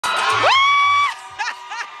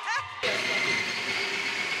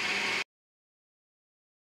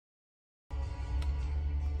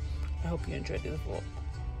you enjoyed this vlog.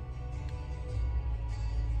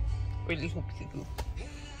 Really hope you do.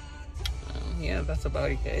 Yeah, that's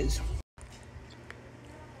about it, guys.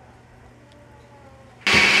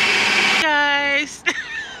 Guys,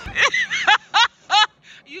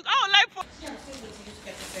 you like for.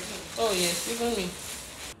 Oh yes, even me.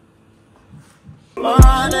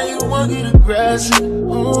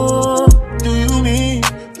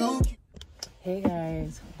 Hey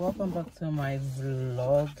guys, welcome back to my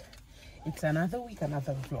vlog. It's another week,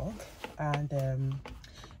 another vlog, and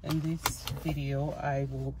in this video I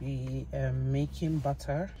will be making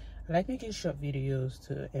butter. I like making short videos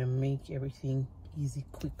to make everything easy,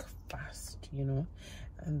 quick, fast, you know,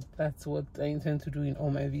 and that's what I intend to do in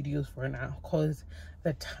all my videos for now, because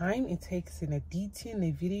the time it takes in editing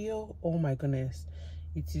a video, oh my goodness,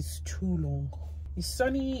 it is too long. It's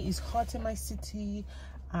sunny, it's hot in my city,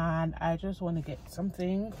 and I just want to get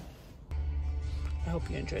something. I hope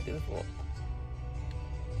you enjoyed this vlog.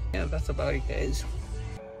 Yeah, that's about it, guys.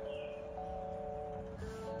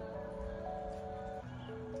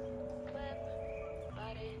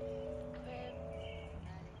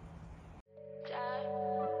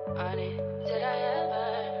 Did I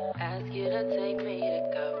ever ask you to take me to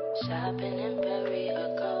go shopping in Paris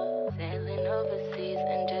or go sailing overseas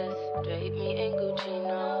and just drape me in Gucci?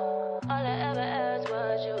 No, all I ever asked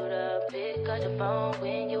was you to pick up the phone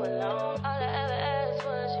when you alone. All I ever asked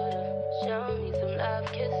was you to show me some love,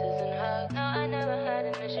 kisses and hugs. No, I never had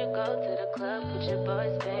an issue. Go to the club with your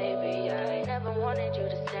boys, baby. I never wanted you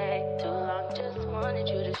to stay too long, just wanted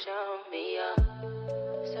you to show me up.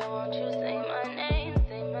 So won't you say my name?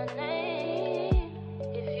 Say my name.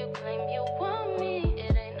 If you claim you want me,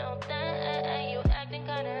 it ain't no thing. You acting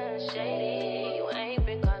kinda shady. You ain't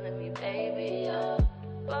been calling me baby.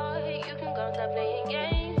 Boy, you can go stop playing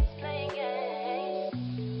games, playing games.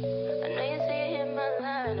 I know you say you hit my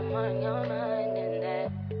line, I'm on your mind, and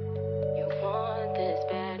that you want this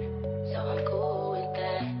bad, so I'm cool with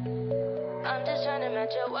that. I'm just trying to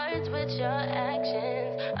match your words with your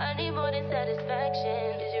actions. I need more than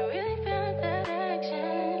satisfaction. Did you really feel that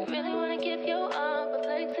action? Really wanna give you all, but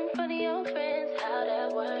flex in front of your friends. How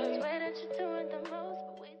that works? Swear that you're doing the most,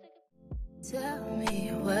 but wait a second. Tell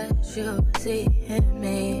me what you see in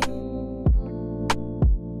me.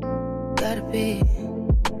 Gotta be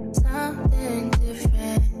something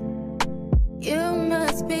different. You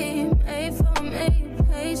must be made for me.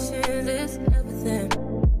 Patience is everything.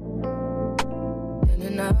 In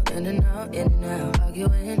and out, in and out, in and out.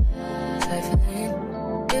 Arguing, trifling,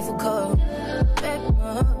 difficult. Baby,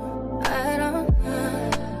 more. I don't know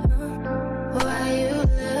why you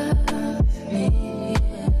love me.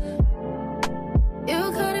 You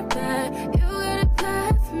got it bad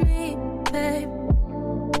for me, babe.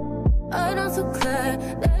 I don't so glad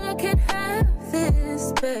that I can have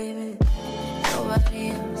this, baby. Nobody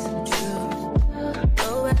else in the truth.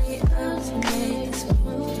 Nobody else made this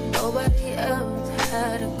move. Nobody else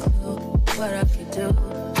had a clue what I could do,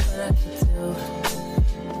 what I could do.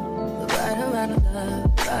 The right amount of love,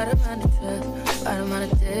 right amount of trust, right amount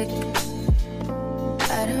of dick,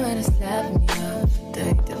 right amount of slapping me up,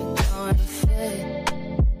 dick that I'm going to fit.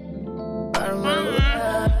 Right amount of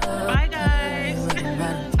love. Bye guys. Right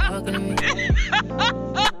amount of talking to me.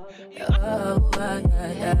 Oh,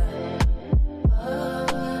 yeah, yeah.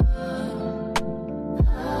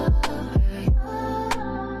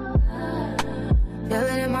 Feel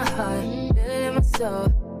it in my heart, feel it in my soul,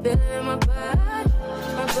 feel it in my body,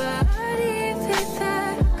 feel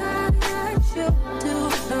that you do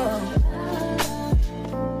know.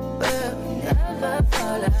 We'll never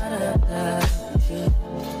fall out of love.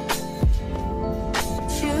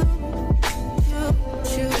 Choo.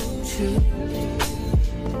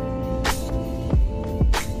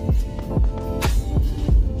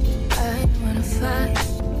 I don't wanna fight,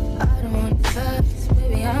 I don't wanna fuss,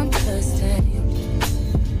 baby, I'm trusting you.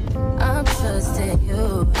 I'm trusting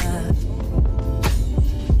you.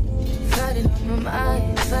 Fighting on my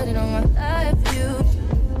mind, fighting on my life.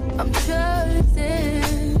 I'm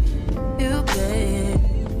trusting you, babe.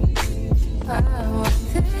 I want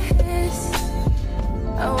this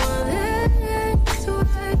to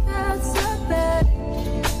work out so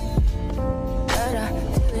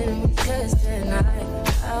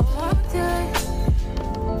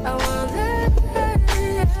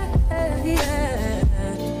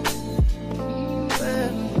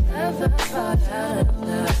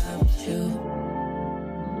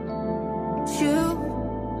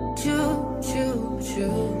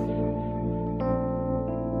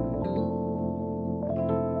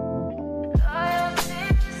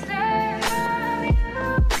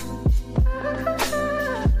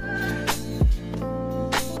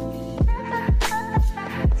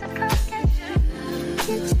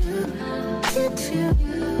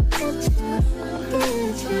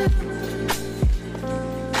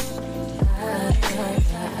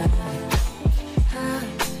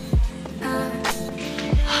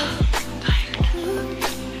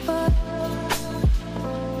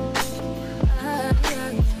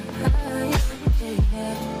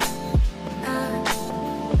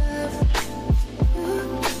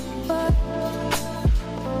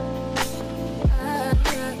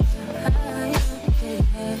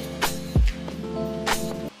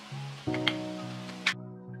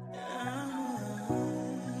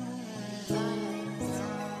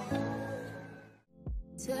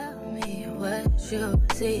you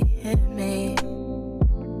see in me.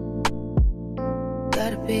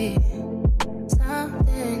 Gotta be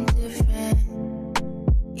something different.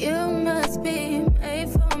 You must be made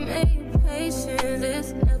for me. Patience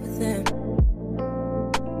is everything.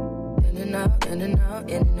 In and out, in and out,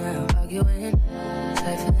 in and out. Arguing,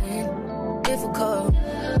 trifling, difficult.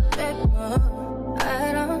 Baby, more.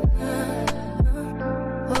 I don't know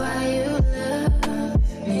why you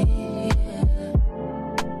love me.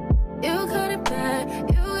 You got it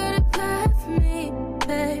bad for me,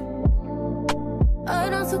 babe.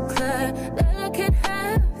 I'm so glad that I can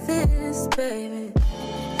have this, baby.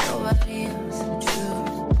 Nobody else but you.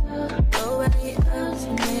 Nobody else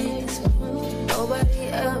made this move. Nobody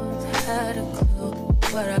else had a clue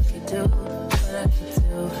what I could do, what I could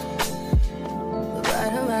do. The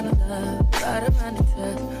right amount of love, right amount of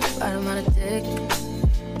trust, right amount of dick.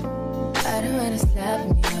 Right amount of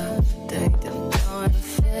slapping me up, think that I'm going to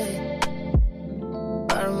fit.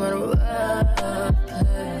 Right amount of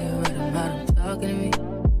play, right amount of talking to me.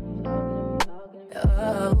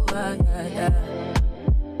 Oh, yeah, yeah.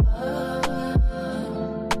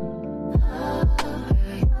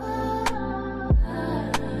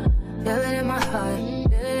 Feel it in my heart,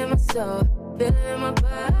 feel it in my soul, feel it in my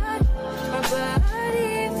body, my body.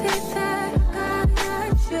 Feel that I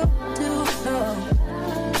got you to know.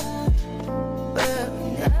 We'll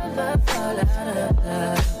never fall out of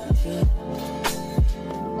love with you.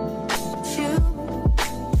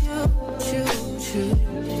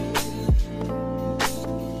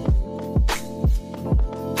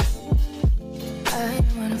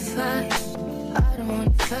 I don't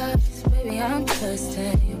wanna fight, baby, I'm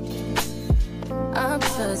trusting you. I'm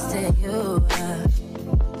trusting you.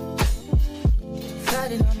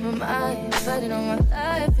 Fighting on my mind, fighting on my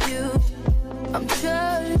life for you. I'm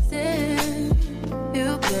trusting you,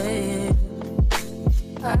 babe.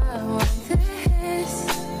 I want this.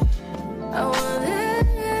 I want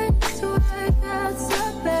this to work out so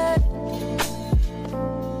bad.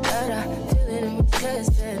 But I feel it in my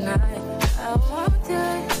chest and I want it.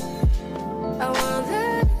 I want it,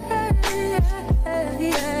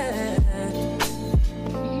 yeah.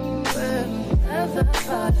 We'll never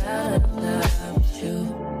fall out of love with you.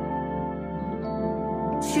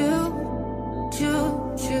 Choo.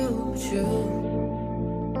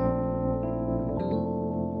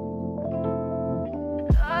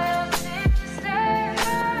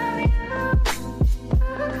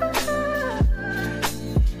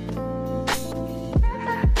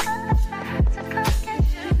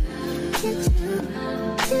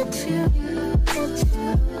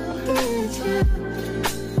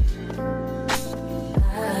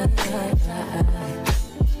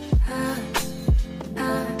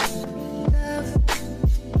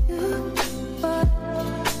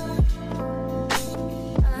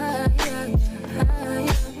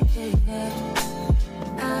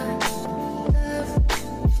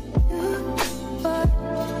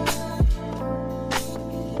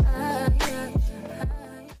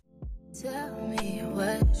 Tell me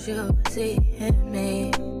what you see in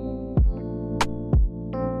me.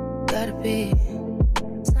 Gotta be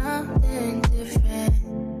something different.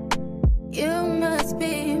 You must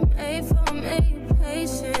be made for me.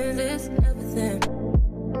 Patience is everything.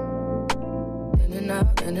 In and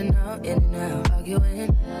out, in and out, in and out.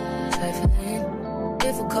 Arguing, trifling,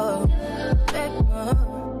 difficult. Baby, more.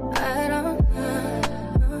 I don't know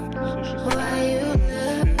why you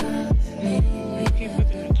love me.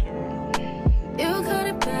 You got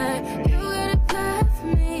it bad for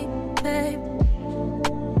me, babe.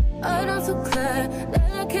 I'm so glad that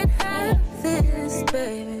I can have this,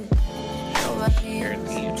 baby. Nobody else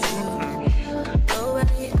but you.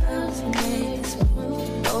 Nobody else made this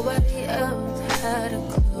move. Nobody else had a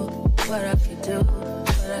clue what I could do,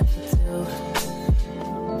 what I could do.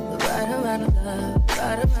 The right amount of love,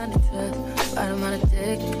 right amount of trust, right amount of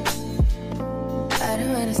dick. Right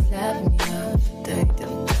amount of slapping me up, think that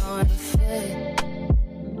I'm going to fit.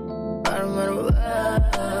 Right amount of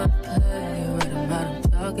play, right amount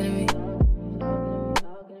of talking to me.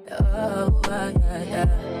 Oh, yeah, yeah.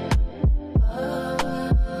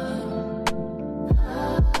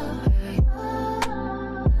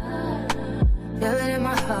 Feel it in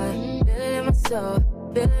my heart, feel it in my soul,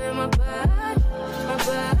 feel it in my body, my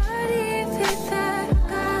body. Feel that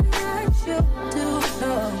I got you to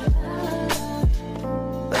know.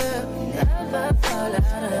 We'll never fall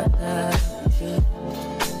out of love with you.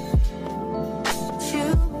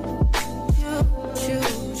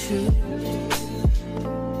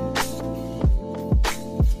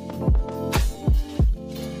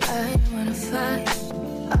 I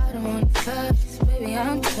don't wanna fight, baby,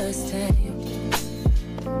 I'm trusting you.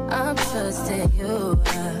 I'm trusting to you.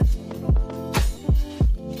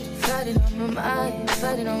 Fighting on my mind,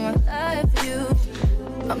 fighting on my life.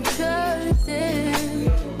 I'm trusting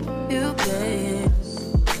you, babe.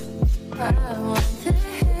 I want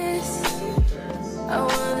this. I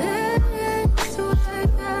want it to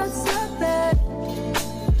work out so bad.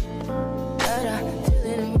 But I feel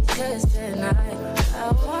it in my chest at night. I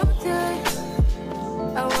want it.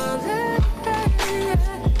 I want it.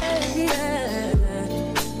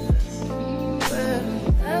 We'll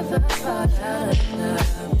never fall out of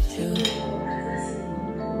love with you.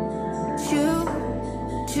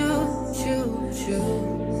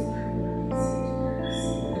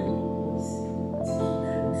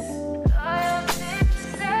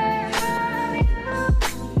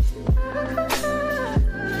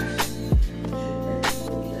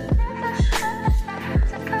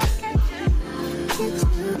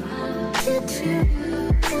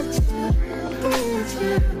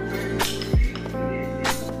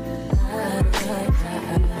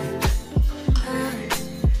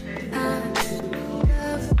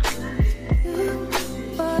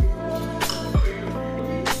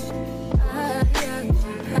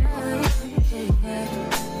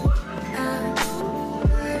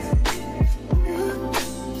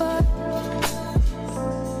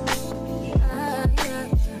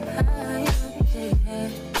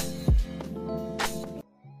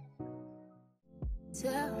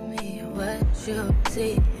 Tell me what you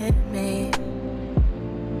see in me.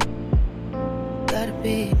 Gotta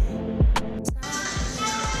be.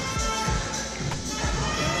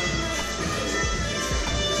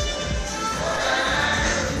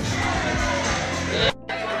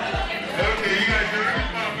 Okay, you guys do it.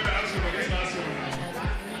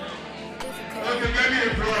 Okay, let me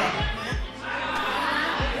improve.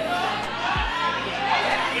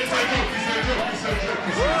 It's a joke, it's a joke, it's a joke,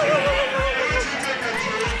 it's a joke.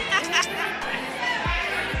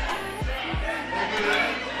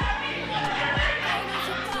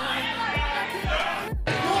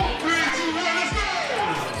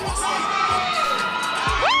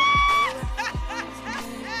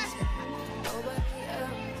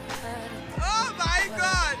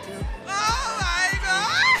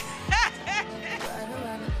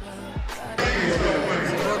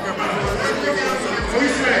 We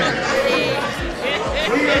say